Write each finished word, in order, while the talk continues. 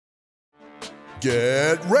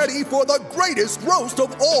Get ready for the greatest roast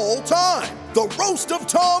of all time, the Roast of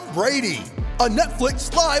Tom Brady, a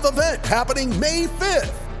Netflix live event happening May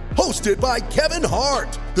 5th. Hosted by Kevin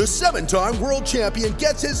Hart, the 7-time world champion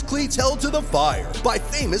gets his cleats held to the fire by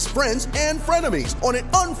famous friends and frenemies on an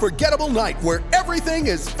unforgettable night where everything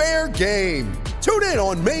is fair game. Tune in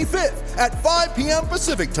on May 5th at 5 p.m.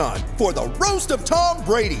 Pacific time for the Roast of Tom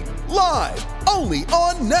Brady, live only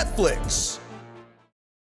on Netflix.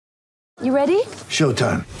 You ready?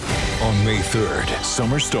 Showtime. On May 3rd,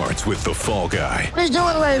 summer starts with The Fall Guy. Let's do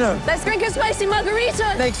it later. Let's drink a spicy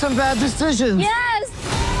margarita. Make some bad decisions. Yes!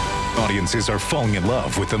 Audiences are falling in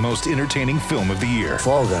love with the most entertaining film of the year.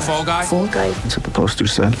 Fall Guy. Fall Guy? Fall Guy. That's what the poster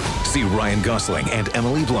said. See Ryan Gosling and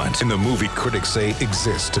Emily Blunt in the movie critics say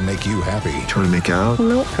exists to make you happy. Trying to make it out?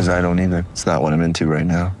 Nope. Because I don't either. It's not what I'm into right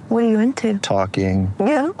now. What are you into? Talking.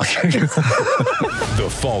 Yeah. The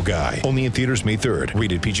Fall Guy. Only in theaters May 3rd.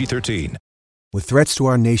 Rated PG-13. With threats to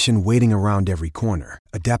our nation waiting around every corner,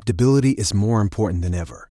 adaptability is more important than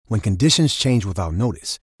ever. When conditions change without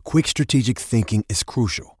notice, quick strategic thinking is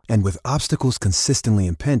crucial. And with obstacles consistently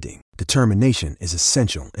impending, determination is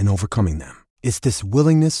essential in overcoming them. It's this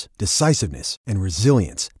willingness, decisiveness, and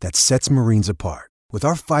resilience that sets Marines apart. With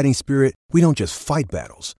our fighting spirit, we don't just fight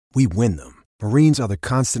battles, we win them. Marines are the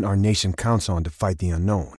constant our nation counts on to fight the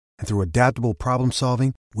unknown. And through adaptable problem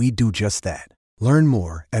solving, we do just that. Learn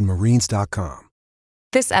more at marines.com.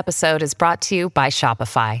 This episode is brought to you by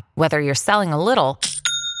Shopify. Whether you're selling a little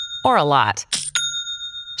or a lot,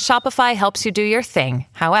 Shopify helps you do your thing,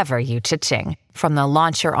 however you cha-ching. From the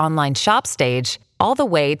launch your online shop stage, all the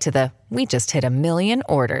way to the we just hit 1 million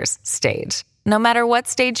orders stage. No matter what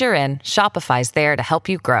stage you're in, Shopify's there to help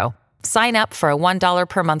you grow. Sign up for a $1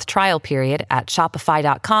 per month trial period at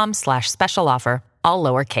shopify.com/special offer, all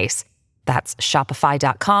lowercase. That's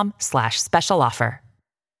shopify.com/special offer.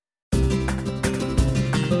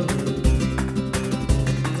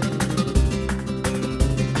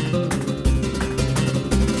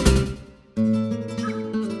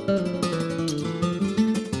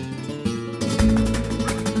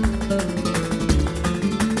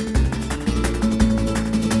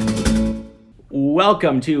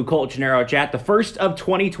 Welcome to Colt Gennaro Chat, the first of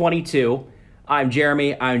 2022. I'm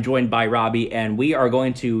Jeremy, I'm joined by Robbie, and we are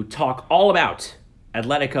going to talk all about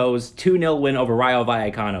Atletico's 2-0 win over Rayo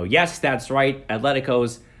Vallecano. Yes, that's right,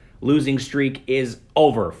 Atletico's losing streak is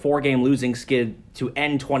over. 4-game losing skid to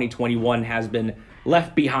end 2021 has been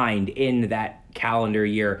left behind in that calendar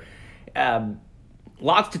year.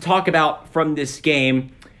 Lots to talk about from this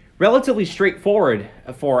game. Relatively straightforward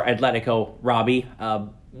for Atletico, Robbie. Are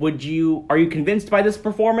you convinced by this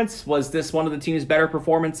performance? Was this one of the team's better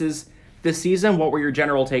performances this season? What were your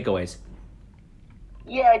general takeaways?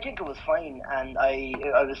 Yeah, I think it was fine, and I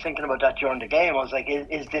was thinking about that during the game. I was like,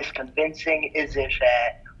 is this convincing? Is it,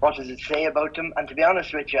 what does it say about them? And to be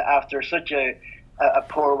honest with you, after such a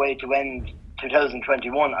poor way to end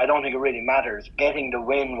 2021, I don't think it really matters. Getting the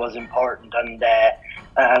win was important, and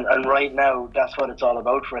right now that's what it's all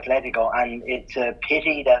about for Atletico. And it's a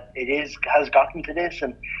pity that has gotten to this,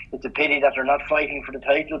 and it's a pity that they're not fighting for the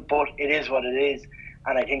title. But it is what it is,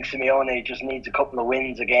 and I think Simeone just needs a couple of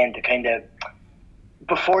wins again to kind of,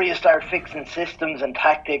 before you start fixing systems and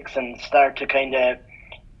tactics and start to kind of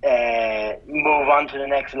move on to the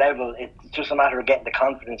next level. It's just a matter of getting the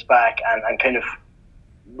confidence back and kind of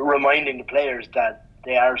reminding the players that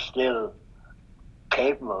they are still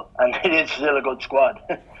capable and it is still a good squad.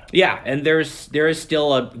 Yeah, and there is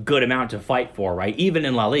still a good amount to fight for, right? Even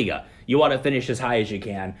in La Liga, you want to finish as high as you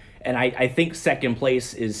can, and I think second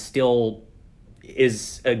place is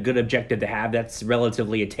a good objective to have. That's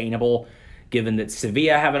relatively attainable, given that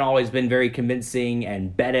Sevilla haven't always been very convincing,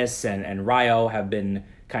 and Betis and Rayo have been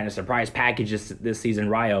kind of surprise packages this season.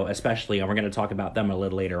 Rayo especially, and we're going to talk about them a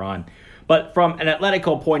little later on. But from an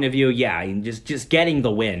Atletico point of view, yeah, just getting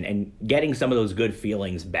the win and getting some of those good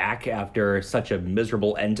feelings back after such a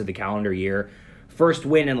miserable end to the calendar year. First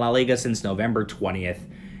win in La Liga since November 20th,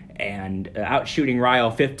 and outshooting Rayo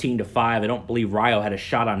 15-5. I don't believe Rayo had a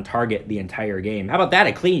shot on target the entire game. How about that?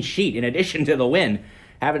 A clean sheet in addition to the win.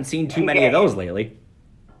 Haven't seen too many of those lately.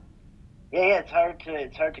 Yeah, it's hard to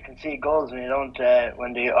concede goals when you don't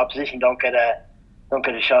when the opposition don't get a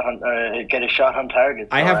shot on target.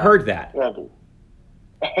 So, I have heard that.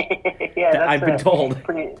 Yeah, that's I've been told.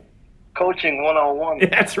 Pretty coaching 101.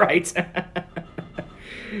 That's right.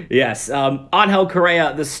 Yes. Angel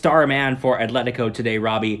Correa, the star man for Atletico today,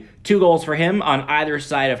 Robbie. 2 goals for him on either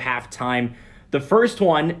side of halftime. The first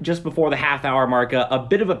one, just before the half-hour mark, a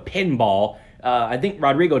bit of a pinball. I think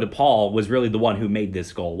Rodrigo de Paul was really the one who made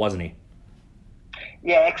this goal, wasn't he?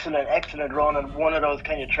 Yeah, excellent run, and one of those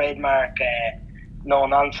kind of trademark no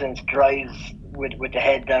nonsense drives with the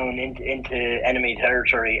head down into enemy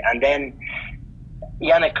territory, and then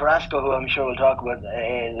Yannick Carrasco, who I'm sure we'll talk about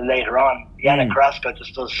later on. Yannick Carrasco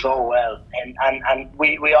just does so well, and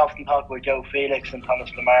we often talk about Joe Felix and Thomas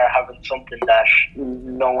Lemar having something that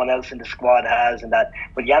no one else in the squad has, and that.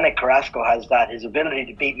 But Yannick Carrasco has that. His ability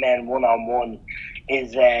to beat men 1-on-1,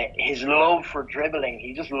 his love for dribbling.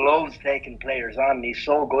 He just loves taking players on. He's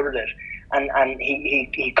so good at it, and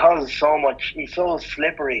he causes so much. He's so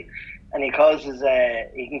slippery, and he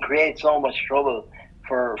can create so much trouble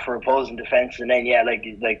for opposing defence. And then like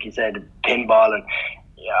you said, pinball. And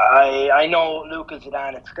I know Lucas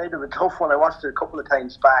Zidane, it's kind of a tough one. I watched it a couple of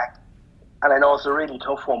times back, and I know it's a really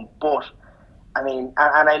tough one, but I mean,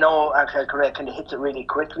 and I know Angel Correa kind of hits it really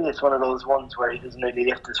quickly. It's one of those ones where he doesn't really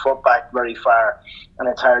lift his foot back very far, and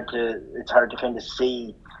it's hard to kind of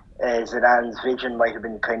see. Zidane's vision might have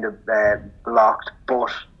been kind of blocked,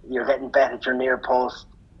 but you're getting bet at your near post,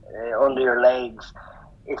 under your legs.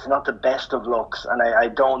 It's not the best of looks, and I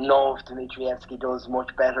don't know if Dimitrievski does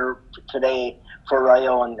much better today for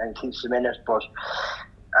Rayo and keeps them in it. But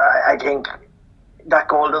I think that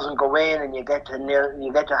goal doesn't go in, and you get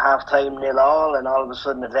to half time 0-0, and all of a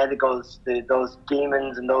sudden Atletico's those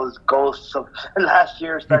demons and those ghosts of last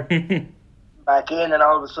year start back in, and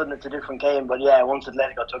all of a sudden it's a different game. But once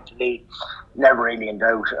Atletico took the lead, never really in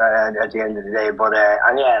doubt at the end of the day. But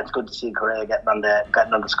it's good to see Correa getting on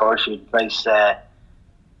the score sheet.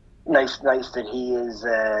 Nice that he is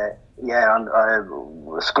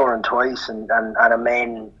scoring twice and a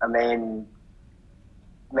main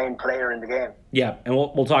player in the game. Yeah, and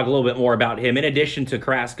we'll talk a little bit more about him in addition to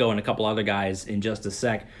Carrasco and a couple other guys in just a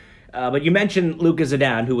sec. But you mentioned Lucas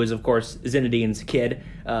Zidane, who is of course Zinedine's kid,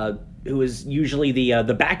 who is usually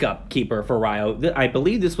the backup keeper for Rayo. I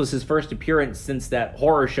believe this was his first appearance since that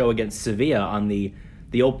horror show against Sevilla on the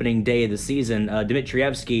opening day of the season.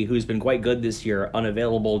 Dimitrievski, who's been quite good this year,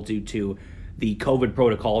 unavailable due to the COVID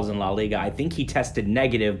protocols in La Liga. I think he tested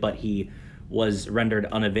negative, but he was rendered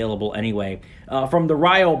unavailable anyway. From the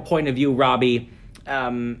Rayo point of view, Robbie,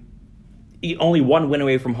 only one win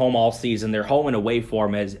away from home all season. Their home and away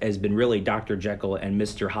form has been really Dr. Jekyll and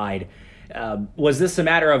Mr. Hyde. Was this a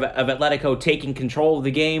matter of Atletico taking control of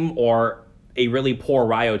the game, or a really poor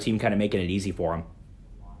Rayo team kind of making it easy for them?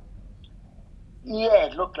 Yeah,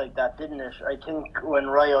 it looked like that, didn't it? I think when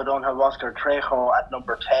Rayo don't have Oscar Trejo at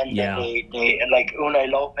number 10, they like Unai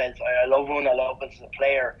Lopez. I love Unai Lopez as a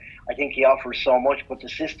player. I think he offers so much, but the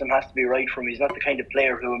system has to be right for him. He's not the kind of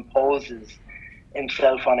player who imposes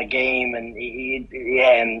himself on a game, and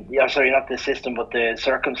not the system, but the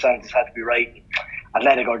circumstances have to be right.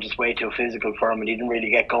 Atletico are just way too physical for him, and he didn't really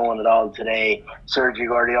get going at all today. Sergio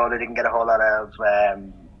Guardiola didn't get a whole lot of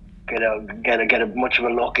get much of a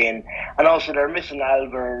look in, and also they're missing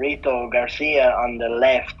Alvarito Garcia on the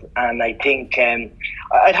left, and I think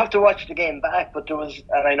I'd have to watch the game back, but there was,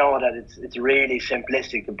 and I know that it's really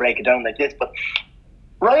simplistic to break it down like this, but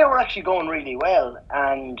Rayo were actually going really well,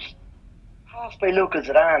 and passed by Lucas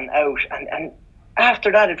Zidane out, and after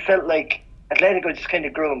that it felt like Atletico just kind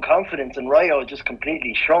of grew in confidence, and Rayo just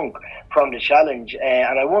completely shrunk from the challenge,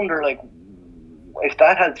 and I wonder if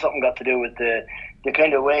that had something got to do with the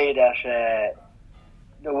kind of way that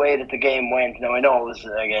the game went. Now I know it was,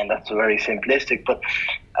 again, that's very simplistic, but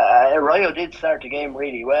Rayo did start the game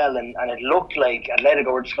really well, and it looked like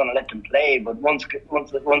Atletico were just going to let them play. But once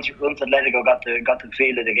Atletico got the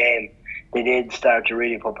feel of the game, they did start to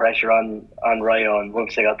really put pressure on Rayo, and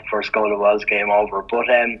once they got the first goal, it was game over. But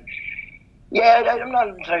I'm not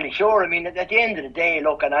entirely sure. I mean, at the end of the day,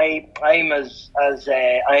 look, and I'm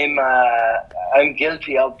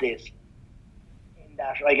guilty of this.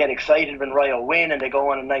 That I get excited when Rayo win and they go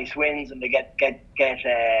on a nice wins and they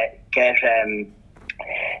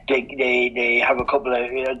they have a couple of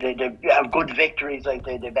they have good victories, like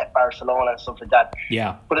they bet Barcelona and stuff like that.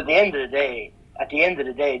 Yeah. But at the end of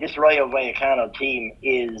the day, this Rayo Vallecano team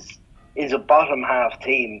is a bottom half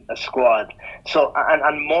team, a squad. So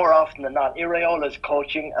and more often than not, Iraola's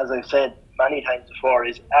coaching, as I've said many times before,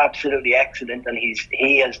 is absolutely excellent, and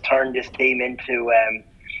he has turned this team into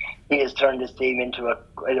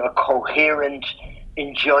a coherent,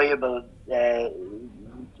 enjoyable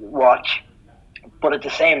watch. But at the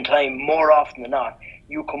same time, more often than not,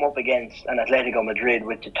 you come up against an Atletico Madrid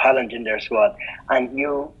with the talent in their squad, and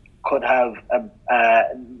you could have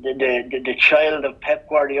the child of Pep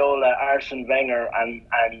Guardiola, Arsene Wenger, and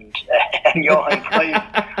Johan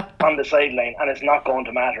Cruyff on the sideline, and it's not going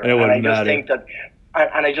to matter. It wouldn't and I just matter. think that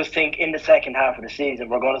And I just think in the second half of the season,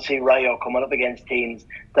 we're going to see Rayo coming up against teams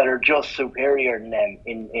that are just superior than them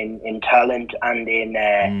in talent and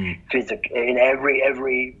in physics, in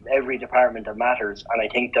every department that matters. And I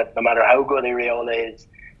think that no matter how good Iriola is,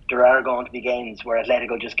 there are going to be games where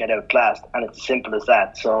Atletico just get outclassed, and it's as simple as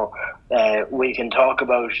that. So we can talk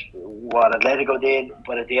about what Atletico did,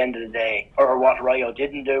 but at the end of the day, or what Rayo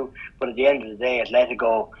didn't do, but at the end of the day,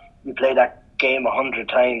 Atletico, you play that game 100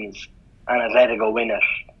 times, and Atletico win it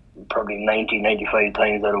probably 95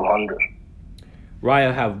 times out of 100.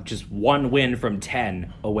 Rayo have just one win from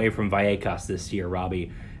 10 away from Vallecas this year,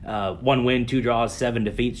 Robbie. 1 win, 2 draws, 7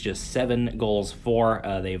 defeats, just 7 goals for.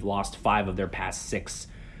 They've lost 5 of their past 6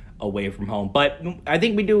 away from home. But I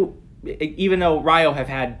think we do, even though Rayo have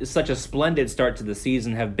had such a splendid start to the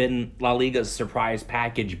season, have been La Liga's surprise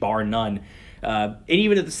package, bar none. And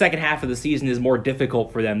even if the second half of the season is more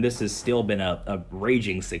difficult for them, this has still been a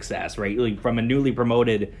raging success, right? Like from a newly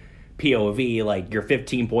promoted POV, like you're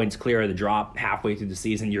 15 points clear of the drop halfway through the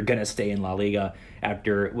season. You're going to stay in La Liga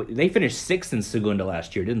after they finished 6th in Segunda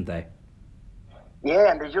last year, didn't they?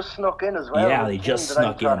 Yeah, and they just snuck in as well. Yeah, they just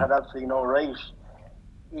snuck in. Had absolutely no right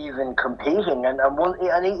even competing, and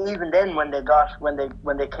even then when they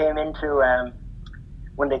came into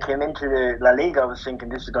the La Liga, I was thinking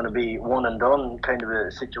this is going to be one and done kind of a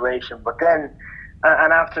situation. But then,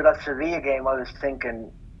 and after that Sevilla game, I was thinking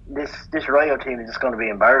this Rayo team is just going to be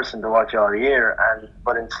embarrassing to watch all year.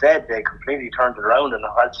 But instead, they completely turned it around and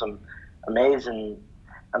had some amazing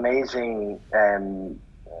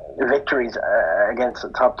victories against the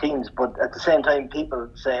top teams. But at the same time, people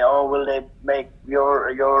say, "Oh, will they make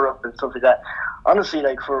Europe and stuff like that?" Honestly,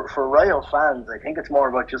 like for Rayo fans, I think it's more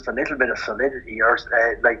about just a little bit of solidity or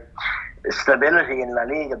like stability in La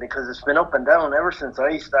Liga, because it's been up and down ever since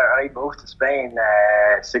I moved to Spain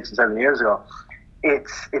 6 or 7 years ago.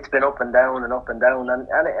 It's been up and down and up and down, and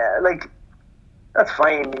like that's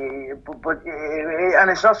fine, but and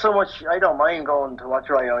it's not so much. I don't mind going to watch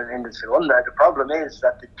Rayo in the Segunda. The problem is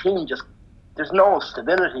that the team just there's no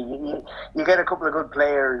stability. You get a couple of good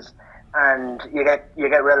players, and you get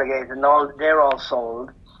relegated, and they're all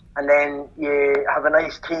sold, and then you have a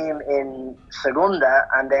nice team in Segunda,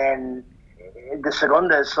 and then the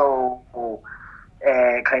Segunda is so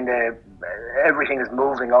kind of everything is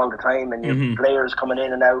moving all the time, and your players coming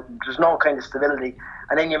in and out. There's no kind of stability,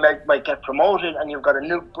 and then you might get promoted, and you've got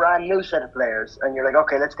a brand new set of players, and you're like,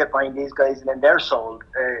 okay, let's get behind these guys, and then they're sold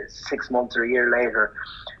 6 months or a year later.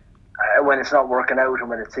 When it's not working out and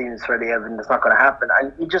when it seems fairly evident it's not going to happen,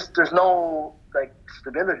 and there's no like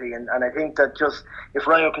stability, and I think that just if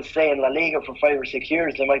Rayo could stay in La Liga for 5 or 6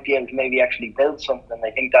 years, they might be able to maybe actually build something.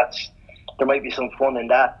 I think there might be some fun in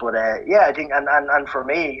that, but yeah, I think and for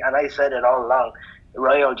me, and I said it all along,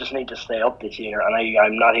 Rayo just need to stay up this year, and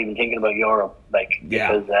I'm not even thinking about Europe,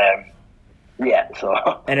 because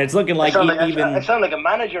so and it's looking like I sound like a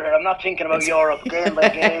manager here. I'm not thinking about Europe game by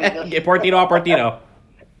game. Partido a partido.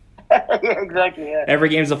 Yeah, exactly. Yeah. Every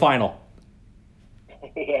game's a final.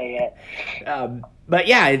 Yeah. But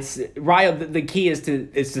yeah, it's Rayo. The key is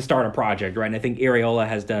to start a project, right? And I think Iriola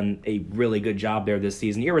has done a really good job there this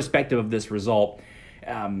season, irrespective of this result,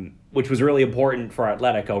 which was really important for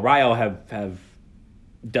Atletico. Rayo have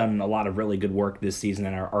done a lot of really good work this season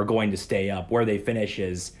and are going to stay up. Where they finish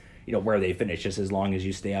is where they finish, just as long as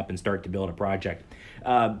you stay up and start to build a project.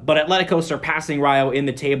 But Atletico surpassing Rayo in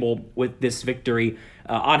the table with this victory.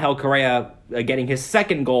 Angel Correa getting his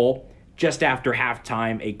second goal just after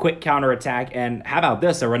halftime, a quick counterattack, and how about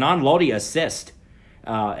this, a Renan Lodi assist.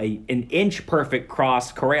 An inch-perfect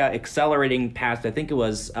cross, Correa accelerating past, I think it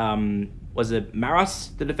was it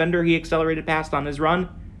Maras, the defender he accelerated past on his run?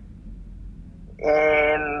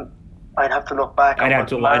 I'd have to look back. I'd have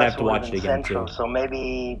to watch it again, Central, too. So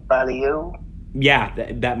maybe Baliu? Yeah,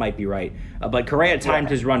 that might be right. But Correa timed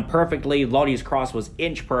his run perfectly. Lodi's cross was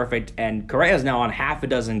inch perfect, and Correa's now on half a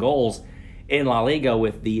dozen goals in La Liga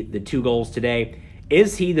with the 2 goals today.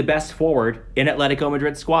 Is he the best forward in Atletico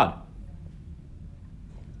Madrid's squad?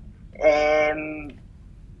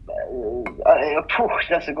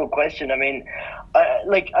 That's a good question. I mean,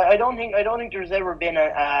 I don't think there's ever been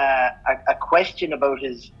a question about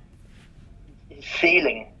his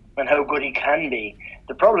ceiling and how good he can be.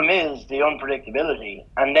 The problem is the unpredictability,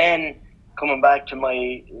 and then coming back to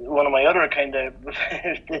one of my other kind of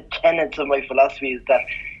the tenets of my philosophy is that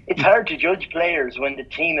it's hard to judge players when the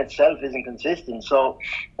team itself isn't consistent. So,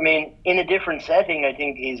 I mean, in a different setting, I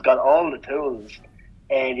think he's got all the tools.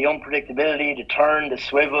 The unpredictability, the turn, the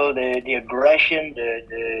swivel, the aggression,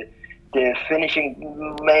 the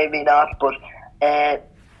finishing, maybe not. But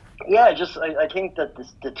Yeah, I think that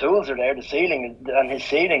the tools are there. The ceiling and his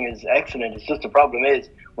ceiling is excellent. It's just the problem is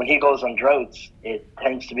when he goes on droughts, it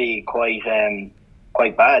tends to be quite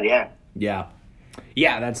bad. Yeah.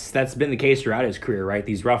 Yeah, that's been the case throughout his career, right?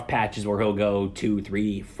 These rough patches where he'll go 2,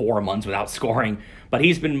 3, 4 months without scoring. But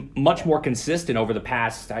he's been much more consistent over the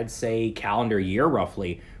past, I'd say, calendar year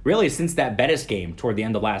roughly. Really, since that Betis game toward the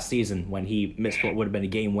end of last season when he missed what would have been a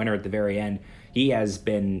game winner at the very end, he has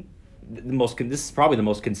been this is probably the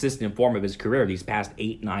most consistent form of his career these past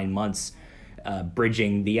 8-9 months,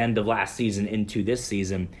 bridging the end of last season into this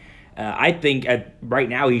season. I think right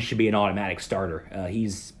now he should be an automatic starter.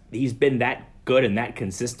 He's been that good and that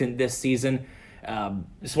consistent this season.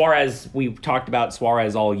 Suarez, we've talked about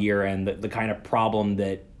Suarez all year and the kind of problem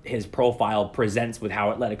that his profile presents with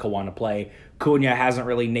how Atletico want to play. Cunha hasn't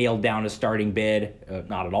really nailed down a starting bid.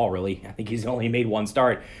 Not at all, really. I think he's only made one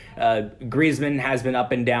start. Griezmann has been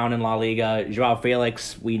up and down in La Liga. Joao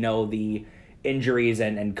Felix, we know the injuries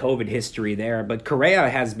and COVID history there. But Correa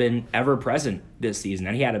has been ever-present this season,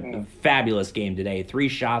 and he had a fabulous game today. 3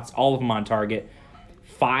 shots, all of them on target,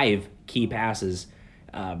 5 key passes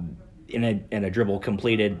in a dribble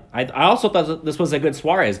completed. I also thought this was a good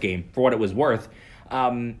Suarez game for what it was worth.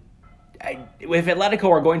 If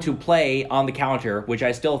Atletico are going to play on the counter, which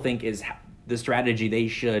I still think is the strategy they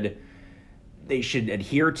should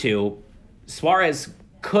adhere to, Suarez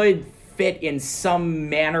could fit in some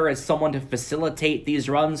manner as someone to facilitate these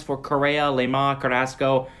runs for Correa, Lemar,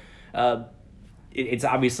 Carrasco. It's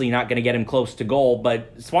obviously not going to get him close to goal,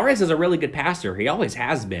 but Suarez is a really good passer. He always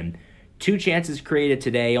has been. 2 chances created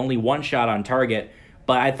today, only 1 shot on target.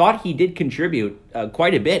 But I thought he did contribute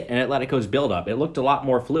quite a bit in Atletico's build-up. It looked a lot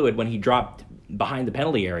more fluid when he dropped behind the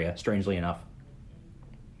penalty area, strangely enough.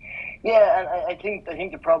 Yeah, and I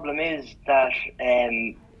think the problem is that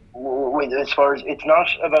as far as it's not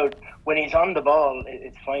about when he's on the ball,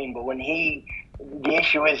 it's fine. But when the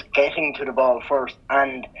issue is getting to the ball first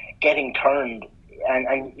and getting turned,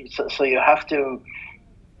 and so you have to.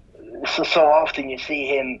 So often you see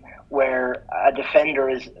him where a defender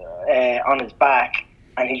is on his back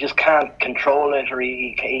and he just can't control it, or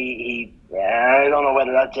he I don't know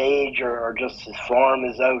whether that's age or just his form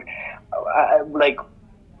is out. Like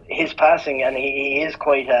his passing, and he is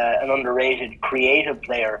quite an underrated creative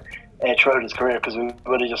player throughout his career, because we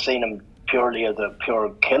would have just seen him purely as a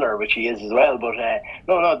pure killer, which he is as well. But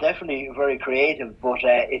no, definitely very creative. But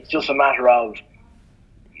it's just a matter of,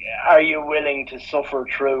 are you willing to suffer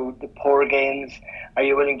through the poor games? Are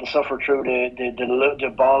you willing to suffer through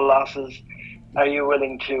the ball losses? Are you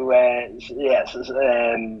willing to are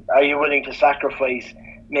you willing to sacrifice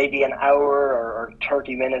maybe an hour or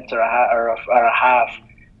 30 minutes or a half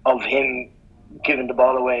of him giving the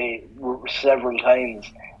ball away several times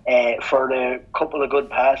for the couple of good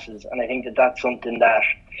passes? And I think that's something that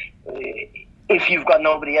if you've got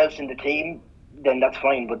nobody else in the team, then that's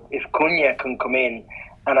fine. But if Cunha can come in,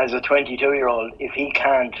 and as a 22-year-old, if he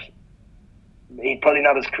can't, he's probably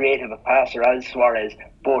not as creative a passer as Suarez,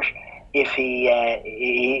 but if he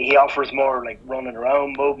offers more like running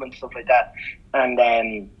around movement, stuff like that. And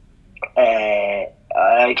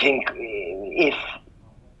I think if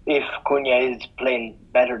Cunha is playing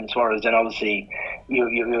better than Suarez, then obviously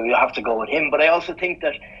you have to go with him. But I also think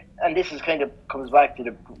that, and this is kind of comes back to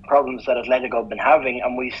the problems that Atletico have been having,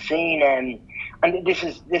 and we've seen, and this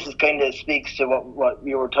is kind of speaks to what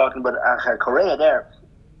you were talking about Angel Correa there.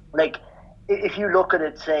 Like, if you look at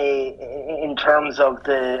it, say, in terms of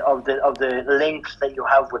the links that you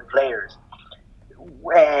have with players,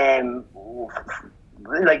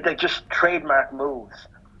 like just trademark moves.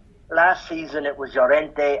 Last season it was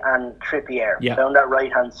Llorente and Trippier down that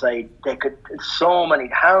right hand side. They could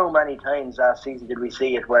how many times last season did we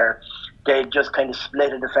see it where they just kind of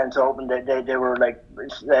split a defence open? They were like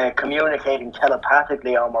communicating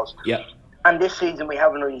telepathically almost. Yeah. And this season we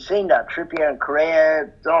haven't really seen that. Trippier and Correa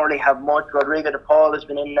don't really have much. Rodrigo de Paul has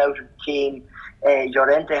been in and out of the team.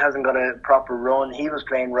 Llorente hasn't got a proper run. He was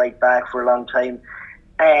playing right back for a long time.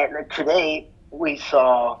 Today we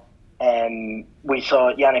saw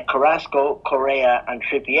Yannick Carrasco, Correa and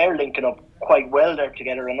Trippier linking up quite well there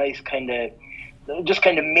together. A nice kind of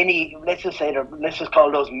mini, let's just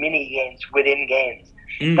call those mini games within games.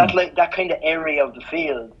 That kind of area of the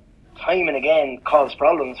field, time and again, cause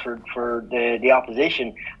problems for the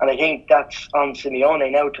opposition. And I think that's on Simeone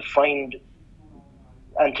now to find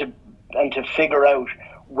and to figure out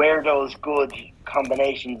where those good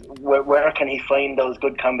combinations, where can he find those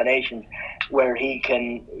good combinations where he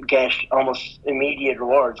can get almost immediate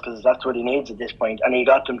rewards, because that's what he needs at this point. And he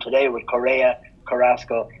got them today with Correa,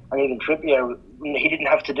 Carrasco, and even Trippier. He didn't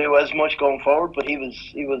have to do as much going forward, but he was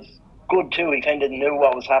good too. He kind of knew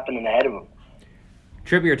what was happening ahead of him.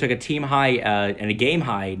 Trippier took a team high and a game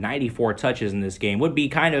high 94 touches in this game. Would be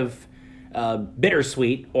kind of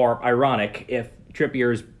bittersweet or ironic if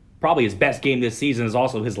Trippier's probably his best game this season is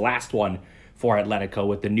also his last one for Atletico,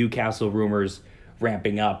 with the Newcastle rumors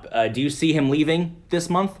ramping up. Do you see him leaving this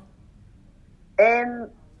month?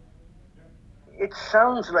 It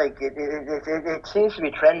sounds like it seems to be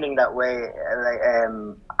trending that way,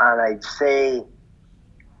 and I'd say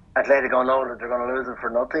Atletico know that they're going to lose it for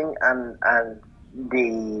nothing, and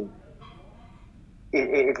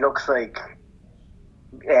it looks like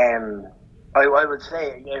I would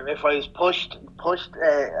say if I was pushed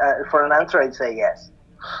for an answer, I'd say yes.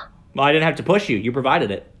 Well, I didn't have to push you. You provided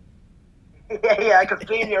it. Yeah, I could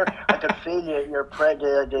feel your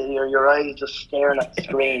eyes just staring at the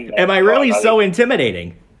screen. Am I really so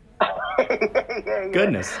intimidating? Yeah.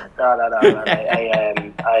 Goodness. No.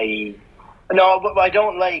 No, but I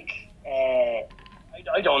don't like.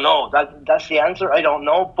 I don't know. That's the answer. I don't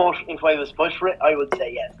know. But if I was pushed for it, I would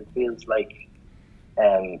say yes. It feels like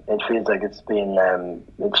it's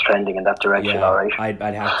trending in that direction. Yeah, all right.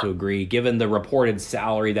 I'd have to agree. Given the reported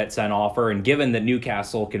salary that's on offer, and given that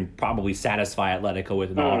Newcastle can probably satisfy Atletico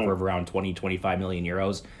with an offer of around 20-25 million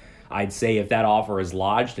euros, I'd say if that offer is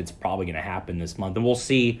lodged, it's probably going to happen this month. And we'll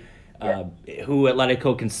see who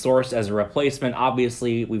Atletico can source as a replacement.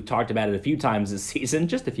 Obviously, we've talked about it a few times this season,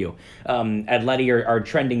 just a few. Atleti are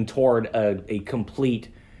trending toward a complete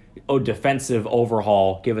defensive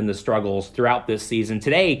overhaul given the struggles throughout this season.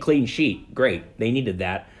 Today, clean sheet, great. They needed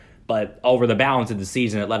that. But over the balance of the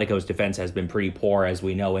season, Atletico's defense has been pretty poor, as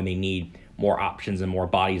we know, and they need more options and more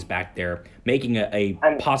bodies back there. Making a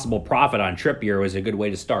possible profit on Trippier was a good way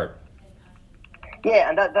to start. Yeah,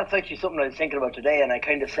 and that's actually something I was thinking about today, and I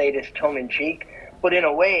kind of say this tongue-in-cheek, but in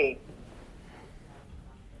a way,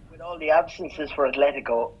 with all the absences for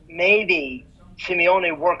Atletico, maybe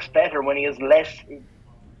Simeone works better when he has less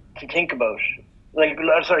to think about.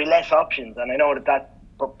 Less options, and I know that's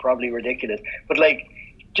probably ridiculous, but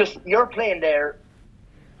just you're playing there,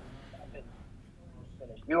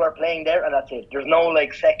 you are playing there, and that's it. There's no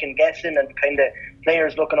second guessing and kind of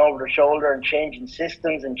players looking over their shoulder and changing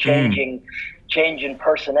systems and changing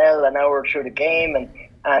personnel an hour through the game,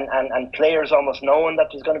 and players almost knowing that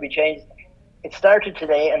there's going to be changes. It started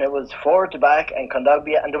today, and it was forward to back and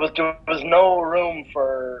Kondogbia, and there was no room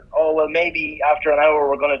for maybe after an hour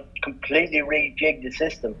we're going to completely rejig the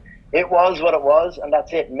system. It was what it was, and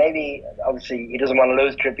that's it. Maybe obviously he doesn't want to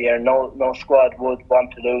lose Trippier. No squad would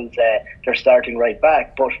want to lose their starting right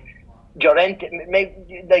back, but Llorente,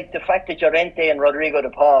 maybe the fact that Llorente and Rodrigo de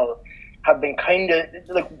Paul have been kind of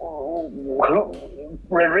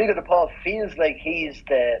Rodrigo de Paul feels like he's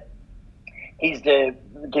the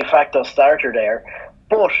de facto starter there,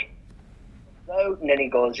 but out and then he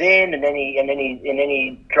goes in and then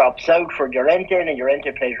he drops out for Llorente, and then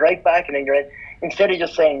Llorente plays right back, and then instead of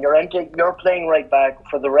just saying Llorente, you're playing right back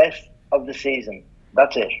for the rest of the season.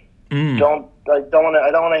 That's it. I don't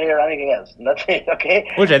want to hear anything else. And that's it. Okay.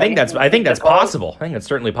 Which I think that's possible. I think that's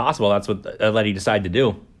certainly possible. That's what Atleti decide to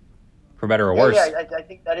do, for better or worse. Yeah, I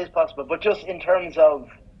think that is possible. But just in terms of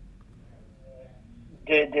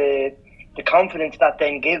the confidence that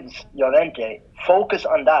then gives Llorente, focus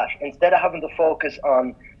on that instead of having to focus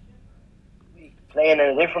on playing in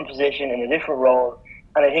a different position, in a different role.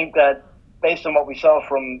 And I think that based on what we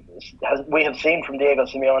have seen from Diego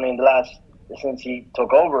Simeone in the last, since he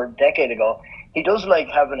took over a decade ago, he does like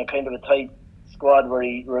having a kind of a tight squad where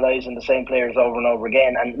he relies on the same players over and over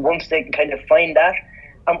again. And once they can kind of find that,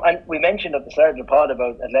 and we mentioned at the start of the pod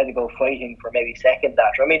about Atletico fighting for maybe second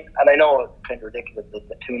that. I mean, and I know it's kind of ridiculous that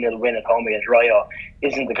the 2-0 win at home against Rayo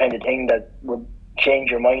isn't the kind of thing that would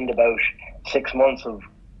change your mind about 6 months of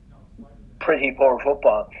pretty poor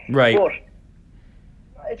football. Right. But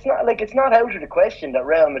it's not out of the question that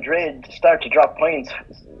Real Madrid start to drop points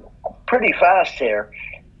pretty fast here.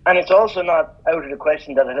 And it's also not out of the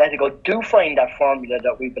question that Atletico do find that formula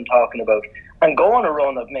that we've been talking about and go on a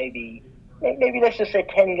run of maybe let's just say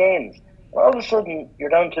 10 games. All of a sudden, you're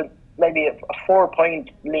down to maybe a 4-point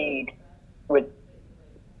lead with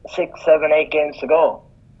 6, 7, 8 games to go.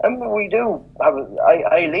 And we do have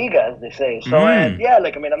a Liga, as they say. So, I'm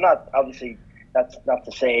not, obviously, that's not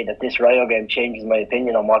to say that this Rayo game changes my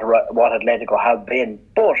opinion on what Atletico have been.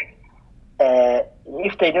 But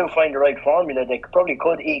if they do find the right formula, they probably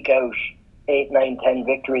could eke out 8, 9, 10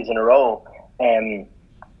 victories in a row. And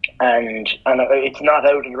it's not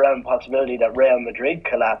out of the realm possibility that Real Madrid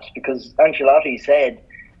collapse, because Ancelotti said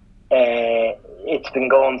it's been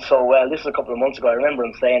going so well. This was a couple of months ago. I remember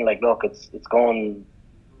him saying, look, it's going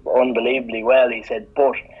unbelievably well. He said,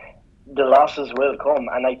 but the losses will come.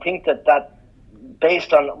 And I think that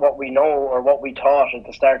based on what we know or what we thought at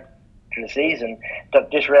the start of the season,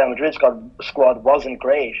 that this Real Madrid squad wasn't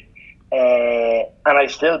great. And I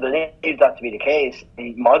still believe that to be the case.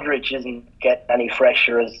 And Modric isn't getting any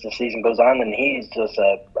fresher as the season goes on, and he's just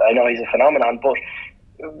I know he's a phenomenon, but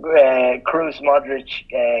Kroos, Modric,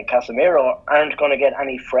 Casemiro aren't going to get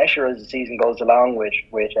any fresher as the season goes along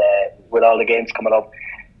with all the games coming up.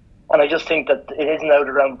 And I just think that it isn't out of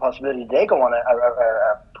the realm of possibility they go on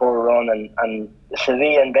a poor run, and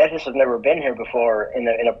Sevilla and Betis have never been here before in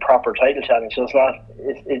a proper title challenge. So it's not.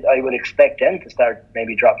 I would expect them to start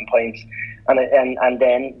maybe dropping points, and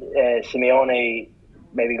then Simeone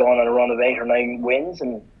maybe going on a run of 8 or 9 wins,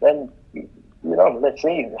 and then let's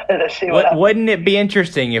see. Let's see what happens. Wouldn't it be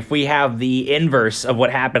interesting if we have the inverse of what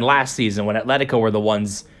happened last season when Atletico were the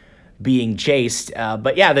ones being chased?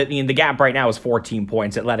 But yeah, the gap right now is 14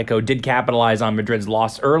 points. Atletico did capitalize on Madrid's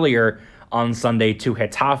loss earlier on Sunday to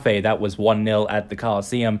Getafe. That was 1-0 at the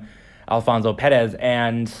Coliseum. Alfonso Perez.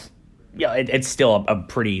 And it's still a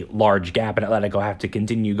pretty large gap, and Atletico have to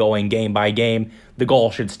continue going game by game. The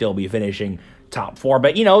goal should still be finishing top 4.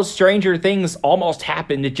 But, stranger things almost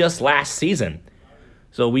happened just last season.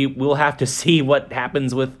 So we'll have to see what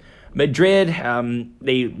happens with Madrid.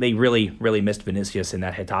 They really, really missed Vinicius in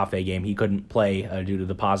that Getafe game. He couldn't play due to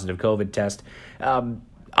the positive COVID test.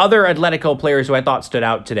 Other Atletico players who I thought stood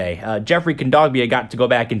out today. Jeffrey Kondogbia got to go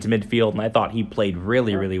back into midfield, and I thought he played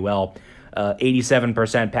really, really well.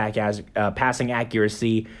 87% passing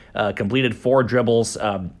accuracy, completed 4 dribbles,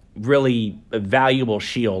 really a valuable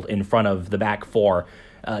shield in front of the back 4.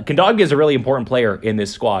 Kondogbia is a really important player in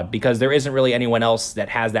this squad because there isn't really anyone else that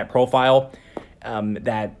has that profile,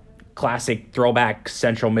 that classic throwback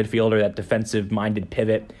central midfielder, that defensive-minded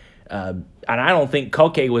pivot. And I don't think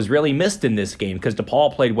Koke was really missed in this game because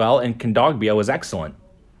DePaul played well and Kondogbia was excellent.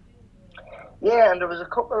 Yeah, and there was a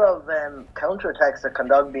couple of counterattacks that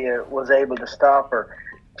Kondogbia was able to stop or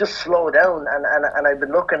just slow down. And I've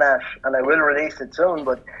been looking at, and I will release it soon,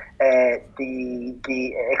 but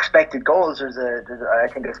the expected goals, I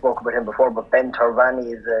think I spoke about him before, but Ben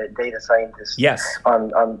Torvani is a data scientist. Yes.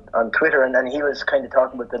 on Twitter, and he was kind of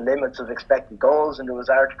talking about the limits of expected goals, and there was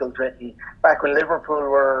articles written back when Liverpool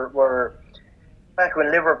were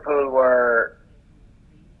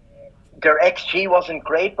their XG wasn't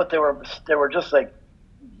great, but they were just like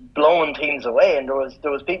blowing teams away, and there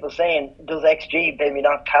was people saying, does XG maybe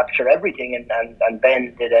not capture everything? And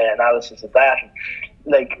Ben did an analysis of that.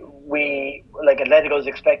 Like Atletico's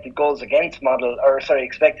expected goals against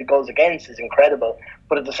is incredible,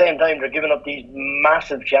 but at the same time they're giving up these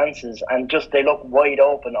massive chances, and just they look wide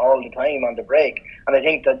open all the time on the break. And I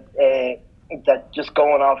think that just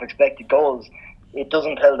going off expected goals, it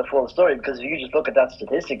doesn't tell the full story, because if you just look at that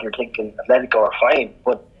statistic, you're thinking Atletico are fine,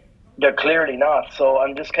 but they're clearly not. So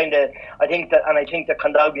I think that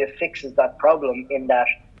Kondogbia fixes that problem in that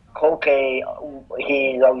Koke,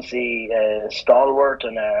 he's obviously a stalwart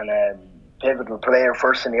and a pivotal player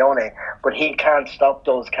for Simeone, but he can't stop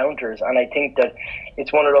those counters. And I think that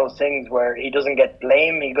it's one of those things where he doesn't get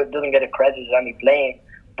blame, he doesn't get accredited any blame,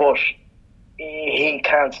 but he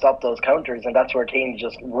can't stop those counters, and that's where teams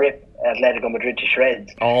just rip Atletico Madrid to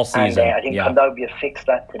shreds all season. And I think Kondogbia fixed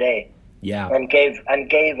that today. Yeah, and gave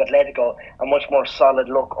Atletico a much more solid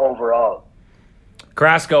look overall.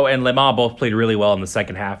 Carrasco and Lemar both played really well in the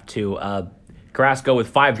second half too. Carrasco with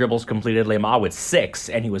 5 dribbles completed, Lemar with 6,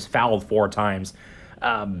 and he was fouled 4 times.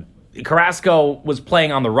 Carrasco was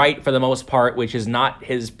playing on the right for the most part, which is not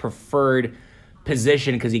his preferred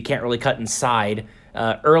position because he can't really cut inside.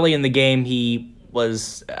 Early in the game, he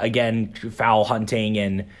was, again, foul hunting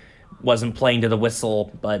and wasn't playing to the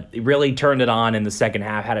whistle, but he really turned it on in the second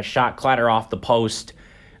half, had a shot clatter off the post,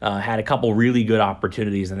 had a couple really good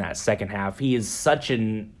opportunities in that second half. He is such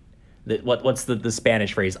what's the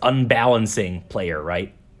Spanish phrase? Unbalancing player,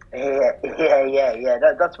 right? Yeah.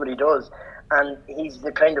 That's what he does. And he's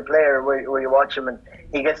the kind of player where you watch him and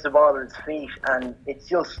he gets the ball at his feet, and it's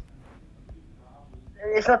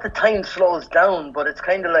not that time slows down, but it's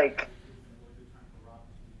kind of like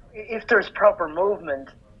if there's proper movement,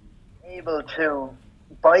 able to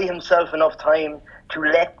buy himself enough time to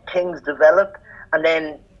let things develop, and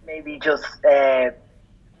then maybe just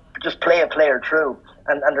play a player through.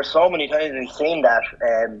 And there's so many times we've seen that,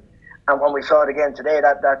 and when we saw it again today,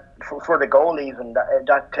 that for the goal even,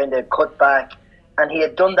 that kind of cut back. And he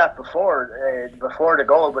had done that before the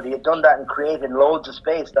goal, but he had done that and created loads of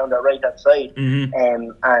space down the right hand side.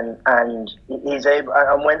 Mm-hmm. And he's able.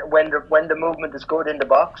 And when the movement is good in the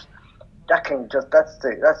box, that's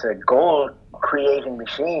a goal creating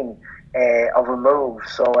machine of a move.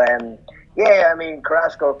 So Yeah, I mean,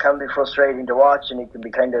 Carrasco can be frustrating to watch, and he can be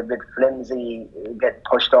kind of a bit flimsy, get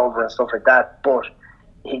pushed over and stuff like that. But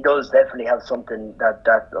he does definitely have something that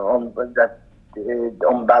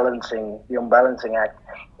unbalancing act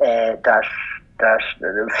that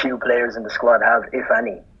few players in the squad have, if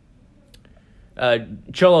any.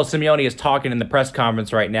 Cholo Simeone is talking in the press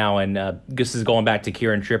conference right now, and this is going back to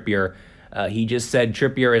Kieran Trippier. He just said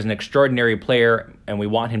Trippier is an extraordinary player, and we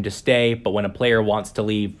want him to stay, but when a player wants to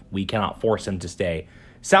leave, we cannot force him to stay.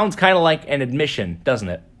 Sounds kind of like an admission, doesn't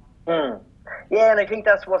it? Yeah, and I think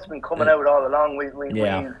that's what's been coming out all along. We've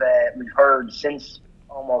heard since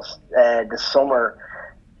almost the summer,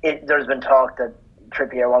 there's been talk that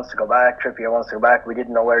Trippier wants to go back. We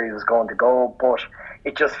didn't know where he was going to go, but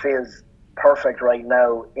it just feels perfect right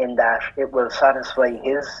now in that it will satisfy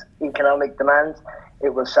his economic demands.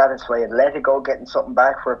 It will satisfy Atletico getting something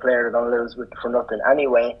back for a player they're going to lose for nothing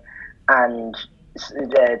anyway, and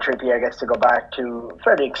Trippier gets to go back to a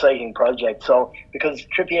fairly exciting project. So because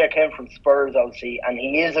Trippier came from Spurs, obviously, and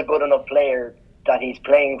he is a good enough player that he's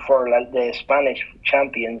playing for the Spanish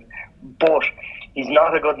champions, but he's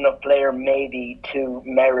not a good enough player maybe to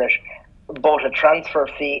merit both a transfer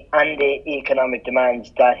fee and the economic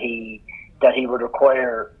demands that he would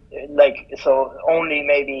require. So only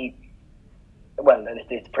maybe. Well,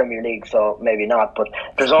 it's Premier League, so maybe not. But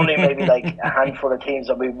there's only maybe like a handful of teams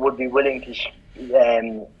that we would be willing to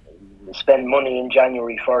spend money in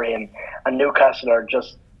January for him, and Newcastle are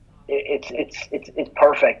just it's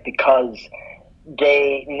perfect because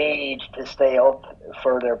they need to stay up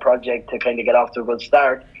for their project to kind of get off to a good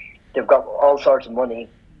start. They've got all sorts of money,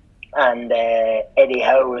 and Eddie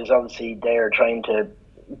Howe is obviously there trying to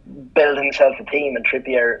build himself a team, and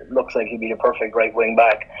Trippier looks like he'd be the perfect right wing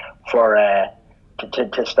back for.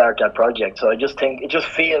 To start that project. So I just think it just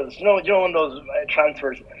feels, when those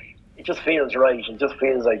transfers, it just feels right. It just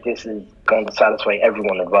feels like this is going to satisfy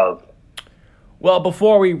everyone involved. Well,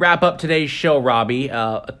 before we wrap up today's show, Robbie,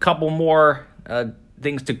 a couple more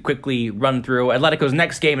things to quickly run through. Atletico's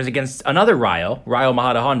next game is against another Rayo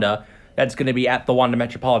Majadahonda. That's going to be at the Wanda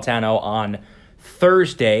Metropolitano on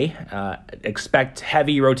Thursday. Expect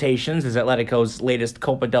heavy rotations as Atletico's latest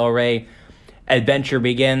Copa del Rey adventure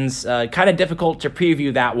begins. Kind of difficult to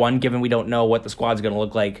preview that one, given we don't know what the squad's going to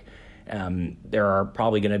look like. There are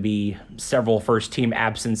probably going to be several first-team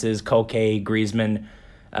absences. Koke, Griezmann,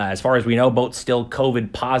 as far as we know, both still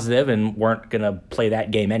COVID positive and weren't going to play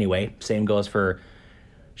that game anyway. Same goes for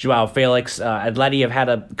Joao Felix. Atleti have had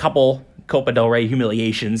a couple Copa del Rey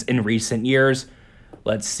humiliations in recent years.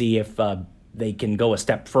 Let's see if they can go a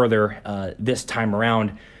step further this time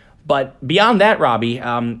around. But beyond that, Robbie,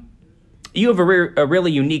 you have a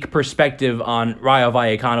really unique perspective on Rayo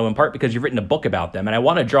Vallecano, in part because you've written a book about them, and I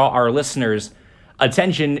want to draw our listeners'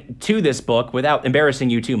 attention to this book without embarrassing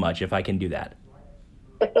you too much, if I can do that.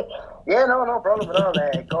 Yeah, no problem at all.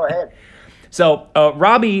 Go ahead. So,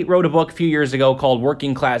 Robbie wrote a book a few years ago called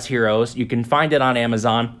Working Class Heroes. You can find it on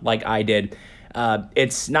Amazon, like I did.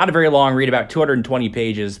 It's not a very long read, about 220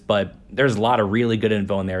 pages, but there's a lot of really good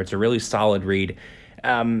info in there. It's a really solid read.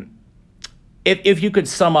 If you could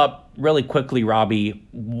sum up really quickly, Robbie,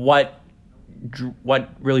 what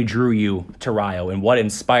really drew you to Rayo and what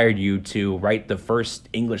inspired you to write the first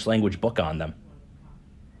English language book on them?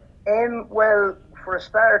 Well, for a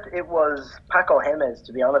start, it was Paco Gémez,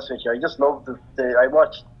 to be honest with you. I just loved I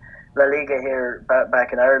watched La Liga here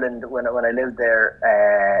back in Ireland when I lived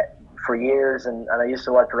there for years, and I used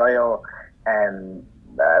to watch Rayo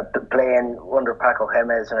playing under Paco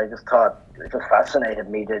Gémez, and I just thought it just fascinated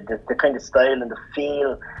me, the kind of style and the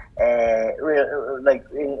feel, like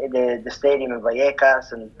in the stadium in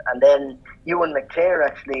Vallecas, and then Ewan McClare,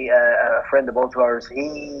 actually a friend of both of ours,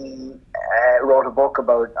 he wrote a book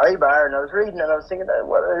about Eibar, and I was reading and I was thinking,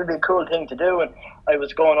 well, it would be a cool thing to do, and I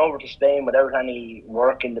was going over to Spain without any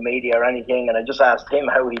work in the media or anything, and I just asked him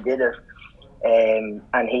how he did it.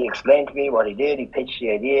 And he explained to me what he did. He pitched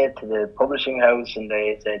the idea to the publishing house, and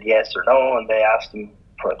they said yes or no, and they asked him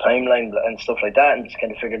for a timeline and stuff like that, and just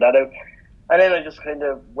kind of figured that out. And then I just kind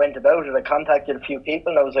of went about it. I contacted a few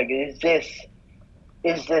people, and I was like, is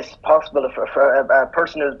this possible for a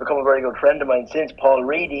person who's become a very good friend of mine since, Paul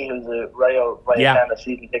Reedy, who's a Rayo Vallecano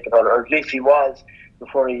season ticket holder, or at least he was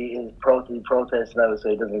before he protested now, so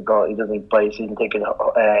he doesn't buy a season ticket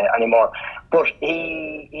anymore. But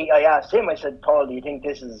I asked him, I said, Paul, do you think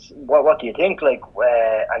this is, what do you think?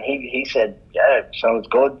 And he said, yeah, sounds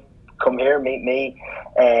good. Come here, meet me.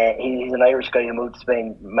 He's an Irish guy who moved to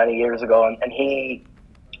Spain many years ago, and he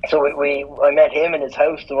So I met him in his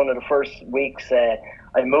house one of the first weeks.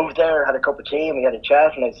 I moved there, had a cup of tea, and we had a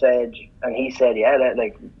chat. And he said, yeah,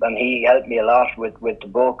 and he helped me a lot with the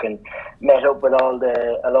book, and met up with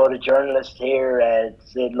a lot of journalists here,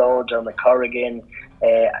 Sid Lowe, Dermot Corrigan,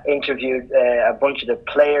 interviewed a bunch of the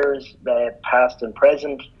players, past and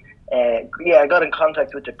present. I got in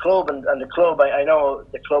contact with the club, and the club. I know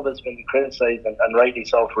the club has been criticised, and rightly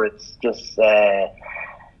so, for its just.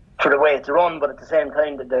 For the way it's run, but at the same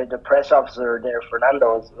time, the press officer there,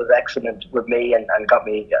 Fernando, was excellent with me and got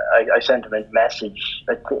me. I sent him a message.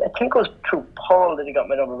 I think it was through Paul that he got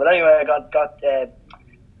my number. But anyway,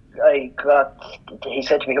 he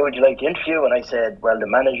said to me, "Who would you like to interview?" And I said, "Well, the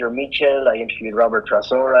manager, Michel." I interviewed Robert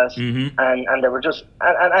Trasoras, and they were just,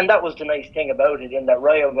 and that was the nice thing about it. In that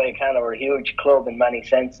Rayo Vallecano are a huge club in many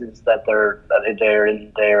senses, that they're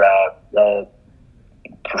in their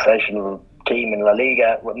professional team in La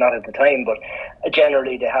Liga, well, not at the time, but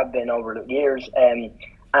generally they have been over the years.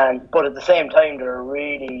 But at the same time, they're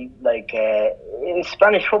really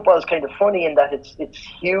Spanish football is kind of funny in that it's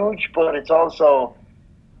huge, but it's also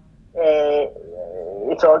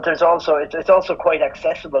it's also quite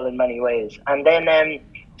accessible in many ways. And then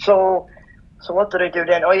so what did I do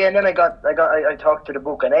then? Oh yeah, and then I talked to the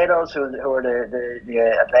Bucaneros, who are the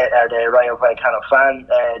Rayo Vallecano fan,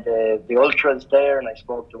 the ultras there, and I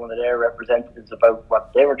spoke to one of their representatives about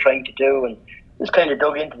what they were trying to do, and just kind of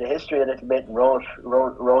dug into the history a little bit and wrote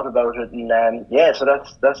about it, and so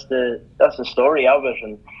that's the story of it,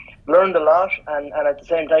 and learned a lot, and at the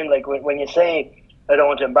same time, like when you say, I don't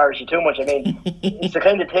want to embarrass you too much, I mean, it's the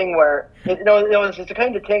kind of thing where it's the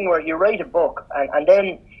kind of thing where you write a book, and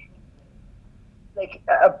then. Like,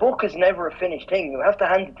 a book is never a finished thing. You have to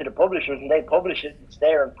hand it to the publishers, and they publish it. It's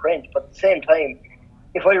there in print. But at the same time,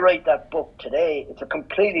 if I write that book today, it's a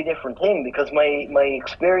completely different thing, because my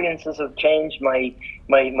experiences have changed, my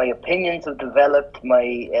opinions have developed,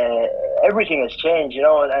 my everything has changed,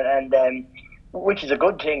 and which is a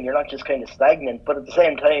good thing. You're not just kind of stagnant. But at the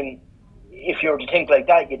same time, if you were to think like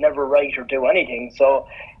that, you'd never write or do anything. So,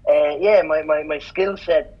 my skill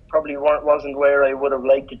set probably wasn't where I would have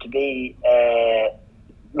liked it to be,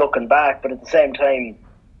 looking back. But at the same time,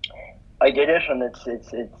 I did it, and it's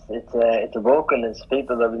a book, and it's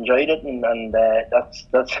people that have enjoyed it, and that's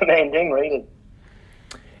the main thing, really.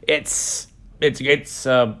 It's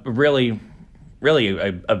really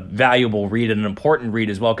a valuable read and an important read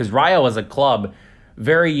as well, because Rayo as a club,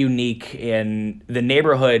 very unique in the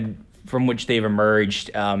neighborhood from which they've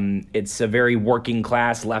emerged. It's a very working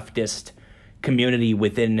class leftist community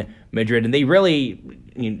within Madrid, and they really,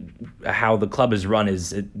 how the club is run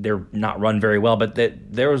is they're not run very well, but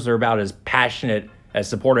those are about as passionate as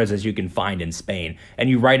supporters as you can find in Spain.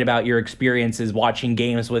 And you write about your experiences watching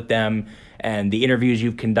games with them, and the interviews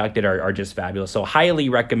you've conducted are just fabulous. So highly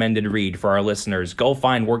recommended read for our listeners. Go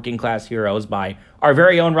find Working Class Heroes by our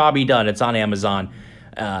very own Robbie Dunn. It's on Amazon,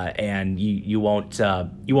 and you won't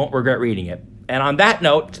regret reading it. And on that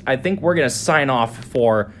note, I think we're going to sign off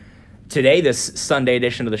for today, this Sunday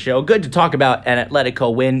edition of the show. Good to talk about an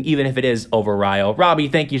Atletico win, even if it is over Rayo. Robbie,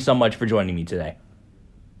 thank you so much for joining me today.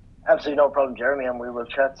 Absolutely no problem, Jeremy, and we will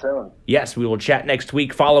chat soon. Yes, we will chat next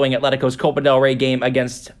week following Atletico's Copa del Rey game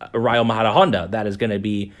against Rayo Majadahonda. That is going to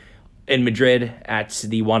be in Madrid at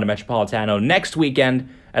the Wanda Metropolitano next weekend.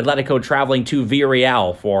 Atletico traveling to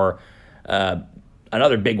Villarreal for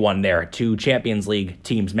another big one there. Two Champions League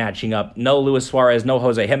teams matching up. No Luis Suarez, no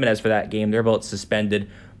Jose Jimenez for that game. They're both suspended.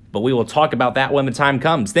 But we will talk about that when the time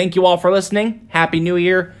comes. Thank you all for listening. Happy New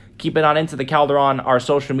Year. Keep it on Into the Calderon, our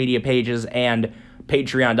social media pages, and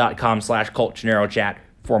patreon.com/CultGeneraChat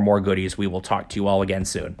for more goodies. We will talk to you all again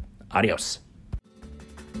soon. Adios.